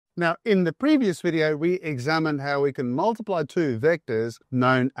Now, in the previous video, we examined how we can multiply two vectors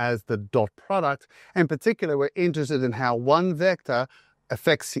known as the dot product. In particular, we're interested in how one vector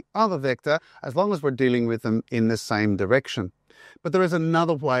affects the other vector as long as we're dealing with them in the same direction. But there is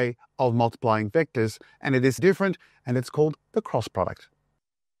another way of multiplying vectors, and it is different, and it's called the cross product.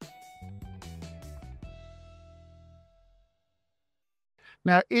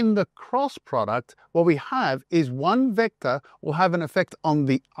 Now, in the cross product, what we have is one vector will have an effect on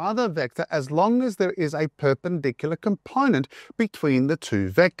the other vector as long as there is a perpendicular component between the two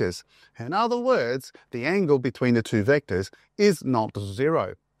vectors. In other words, the angle between the two vectors is not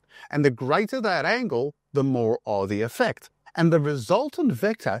zero. And the greater that angle, the more of the effect. And the resultant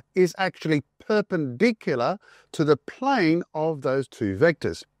vector is actually perpendicular to the plane of those two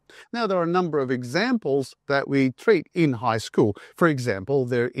vectors. Now, there are a number of examples that we treat in high school. For example,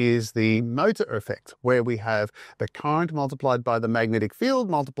 there is the motor effect, where we have the current multiplied by the magnetic field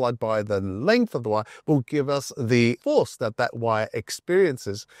multiplied by the length of the wire will give us the force that that wire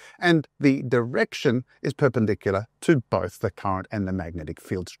experiences. And the direction is perpendicular to both the current and the magnetic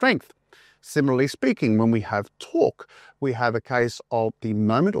field strength. Similarly speaking, when we have torque, we have a case of the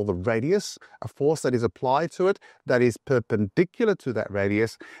moment or the radius, a force that is applied to it that is perpendicular to that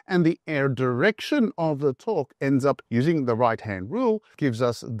radius, and the air direction of the torque ends up, using the right-hand rule, gives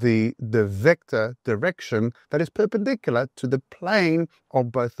us the vector direction that is perpendicular to the plane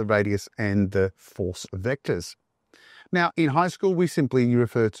of both the radius and the force vectors. Now, in high school, we simply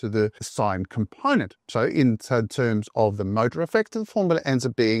refer to the sine component. So in terms of the motor effect, the formula ends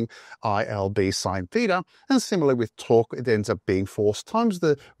up being ILB sine theta. And similarly with torque, it ends up being force times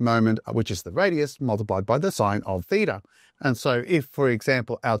the moment, which is the radius, multiplied by the sine of theta. And so if, for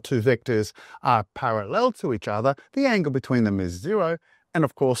example, our two vectors are parallel to each other, the angle between them is zero. And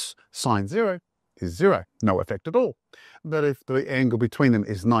of course, sine zero is zero, no effect at all. But if the angle between them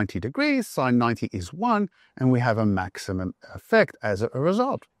is 90 degrees, sine 90 is 1, and we have a maximum effect as a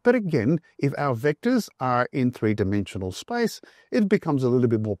result. But again, if our vectors are in three-dimensional space, it becomes a little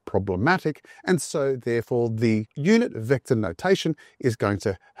bit more problematic, and so therefore the unit vector notation is going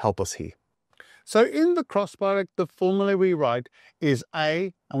to help us here. So in the cross product, the formula we write is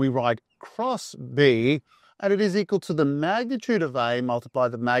A, and we write cross B, and it is equal to the magnitude of A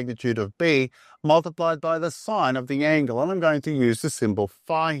multiplied the magnitude of B multiplied by the sine of the angle. And I'm going to use the symbol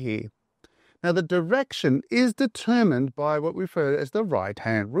phi here. Now, the direction is determined by what we refer to as the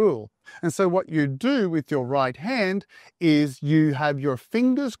right-hand rule. And so what you do with your right hand is you have your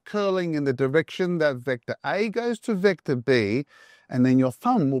fingers curling in the direction that vector A goes to vector B, and then your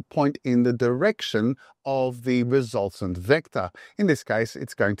thumb will point in the direction of the resultant vector. In this case,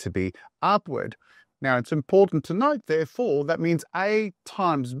 it's going to be upward. Now, it's important to note, therefore, that means A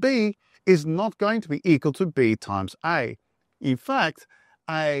times B is not going to be equal to B times A. In fact,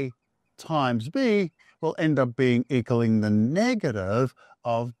 A times B will end up being equaling the negative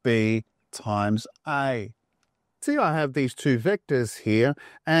of B times A. See, I have these two vectors here,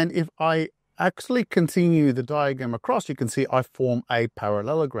 and if I actually continue the diagram across, you can see I form a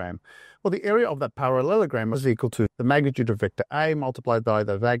parallelogram. Well, the area of that parallelogram is equal to the magnitude of vector A multiplied by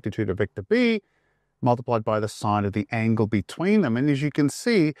the magnitude of vector B, multiplied by the sine of the angle between them. And as you can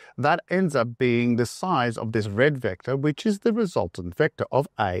see, that ends up being the size of this red vector, which is the resultant vector of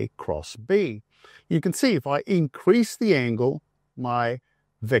A cross B. You can see if I increase the angle, my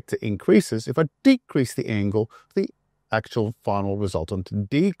vector increases. If I decrease the angle, the actual final resultant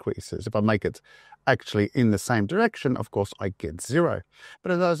decreases. If I make it actually in the same direction, of course, I get zero.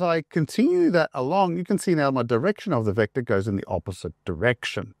 But as I continue that along, you can see now my direction of the vector goes in the opposite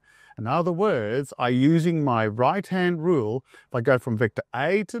direction. In other words, using my right-hand rule, if I go from vector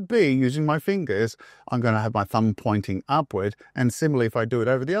A to B using my fingers, I'm going to have my thumb pointing upward. And similarly, if I do it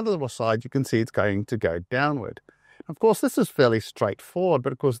over the other side, you can see it's going to go downward. Of course, this is fairly straightforward,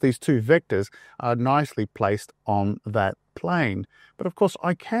 but of course, these two vectors are nicely placed on that plane. But of course,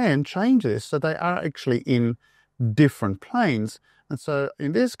 I can change this so they are actually in different planes. And so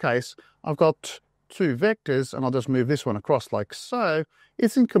in this case, I've got two vectors, and I'll just move this one across like so.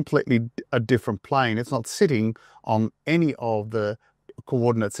 It's in completely a different plane. It's not sitting on any of the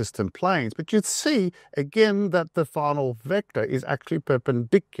coordinate system planes, but you'd see again that the final vector is actually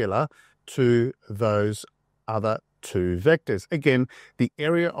perpendicular to those other two vectors. Again, the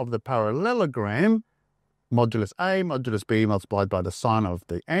area of the parallelogram, modulus A, modulus B multiplied by the sine of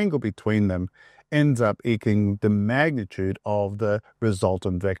the angle between them, ends up equaling the magnitude of the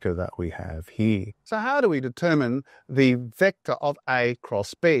resultant vector that we have here. So how do we determine the vector of A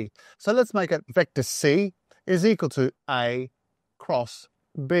cross B? So let's make it vector C is equal to A cross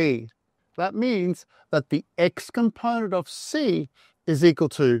B. That means that the x component of C is equal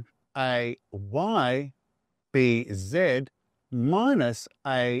to a y bz minus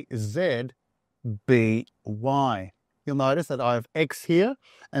a z by. You'll notice that I have x here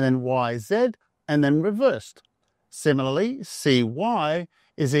and then yz and then reversed. Similarly, cy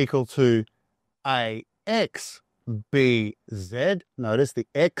is equal to ax bz, notice the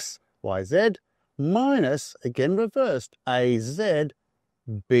x, yz, minus, again reversed, az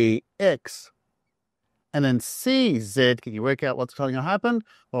bx. And then cz, can you work out what's going to happen?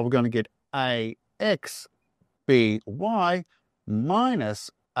 Well, we're going to get ax by minus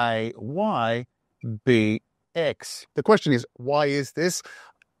ay bx. The question is, why is this?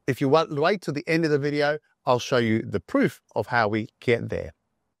 If you wait to the end of the video, I'll show you the proof of how we get there.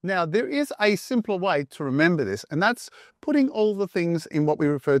 Now, there is a simpler way to remember this, and that's putting all the things in what we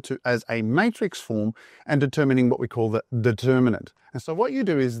refer to as a matrix form and determining what we call the determinant. And so what you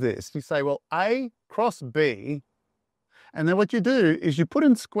do is this. You say, well, A cross B, and then what you do is you put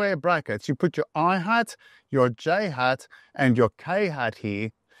in square brackets, you put your I hat, your J hat, and your K hat here,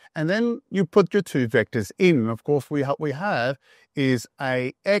 and then you put your two vectors in. Of course, what we have is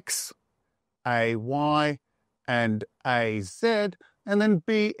AX, AY, and AZ, and then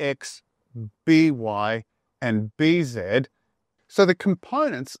BX, BY, and BZ. So the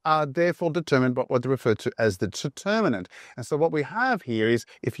components are therefore determined by what they refer to as the determinant. And so what we have here is,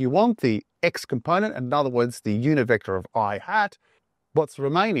 if you want the X component, in other words, the unit vector of I hat, what's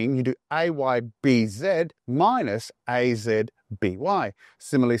remaining, you do AYBZ minus AZBY.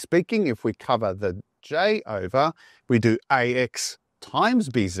 Similarly speaking, if we cover the J over, we do AX times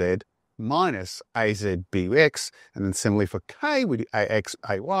BZ minus AZBX, and then similarly for K, we do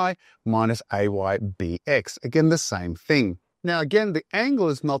AXAY minus AYBX. Again, the same thing. Now, again, the angle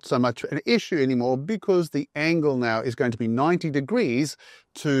is not so much an issue anymore because the angle now is going to be 90 degrees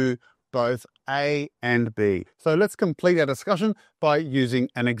to both A and B. So let's complete our discussion by using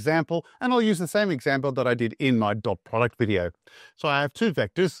an example, and I'll use the same example that I did in my dot product video. So I have two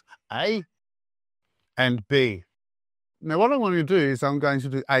vectors, A and B. Now, what I want to do is I'm going to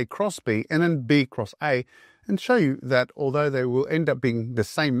do A cross B and then B cross A and show you that although they will end up being the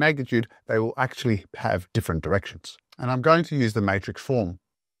same magnitude, they will actually have different directions. And I'm going to use the matrix form.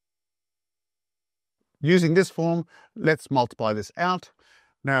 Using this form, let's multiply this out.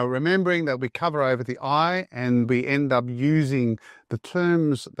 Now, remembering that we cover over the I and we end up using the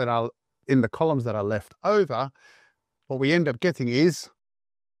terms that are in the columns that are left over, what we end up getting is,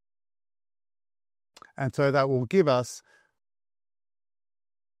 and so that will give us,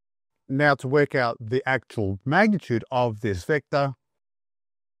 now to work out the actual magnitude of this vector,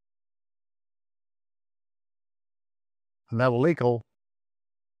 and that will equal.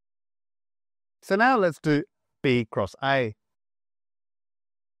 So now let's do B cross A.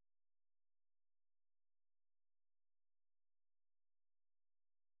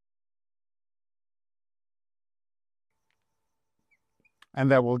 And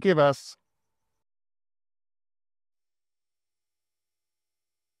that will give us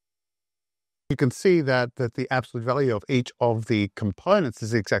you can see that the absolute value of each of the components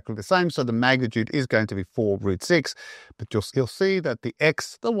is exactly the same. So the magnitude is going to be 4 root 6, but you'll still see that the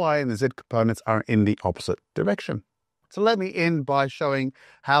X, the Y, and the Z components are in the opposite direction. So let me end by showing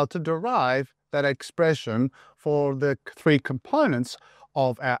how to derive that expression for the three components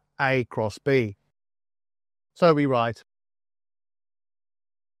of our A cross B. So we write,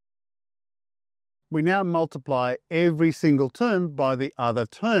 we now multiply every single term by the other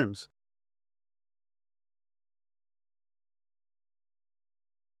terms.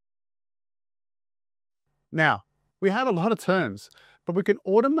 Now, we have a lot of terms, but we can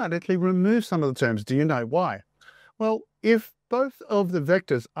automatically remove some of the terms. Do you know why? Well, if both of the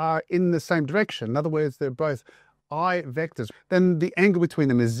vectors are in the same direction, in other words, they're both I vectors, then the angle between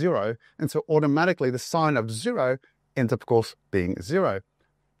them is 0, and so automatically the sign of 0 ends up, of course, being 0.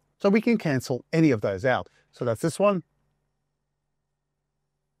 So we can cancel any of those out. So that's this one,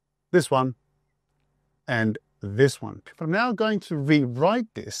 and this one. But I'm now going to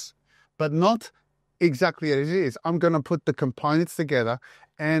rewrite this, but not exactly as it is. I'm going to put the components together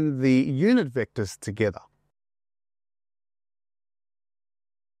and the unit vectors together.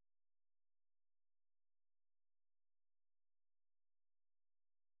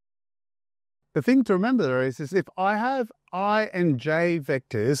 The thing to remember there is if I have I and J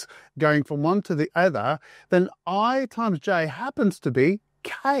vectors going from one to the other, then I times J happens to be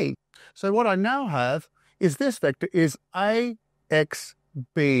K. So what I now have is this vector is AX,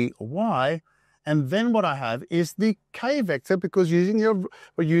 B, Y, and then what I have is the K vector, because using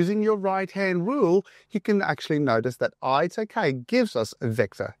your right-hand rule, you can actually notice that I to K gives us a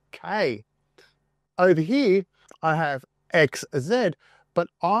vector K. Over here, I have xz, but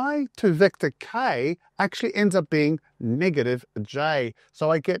I to vector k actually ends up being negative j.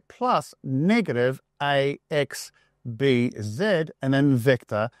 So I get plus negative axbz and then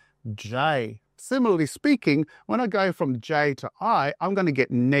vector j. Similarly speaking, when I go from j to I, I'm going to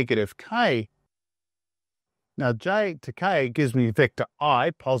get negative k. Now j to k gives me vector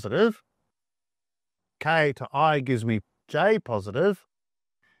I positive, k to I gives me j positive,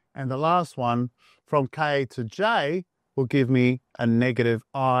 and the last one from k to j will give me a negative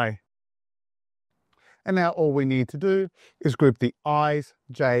I. And now all we need to do is group the i's,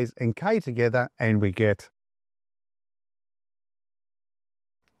 j's, and k together, and we get.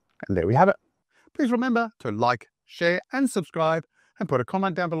 And there we have it. Please remember to like, share, and subscribe, and put a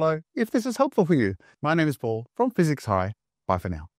comment down below if this is helpful for you. My name is Paul from Physics High. Bye for now.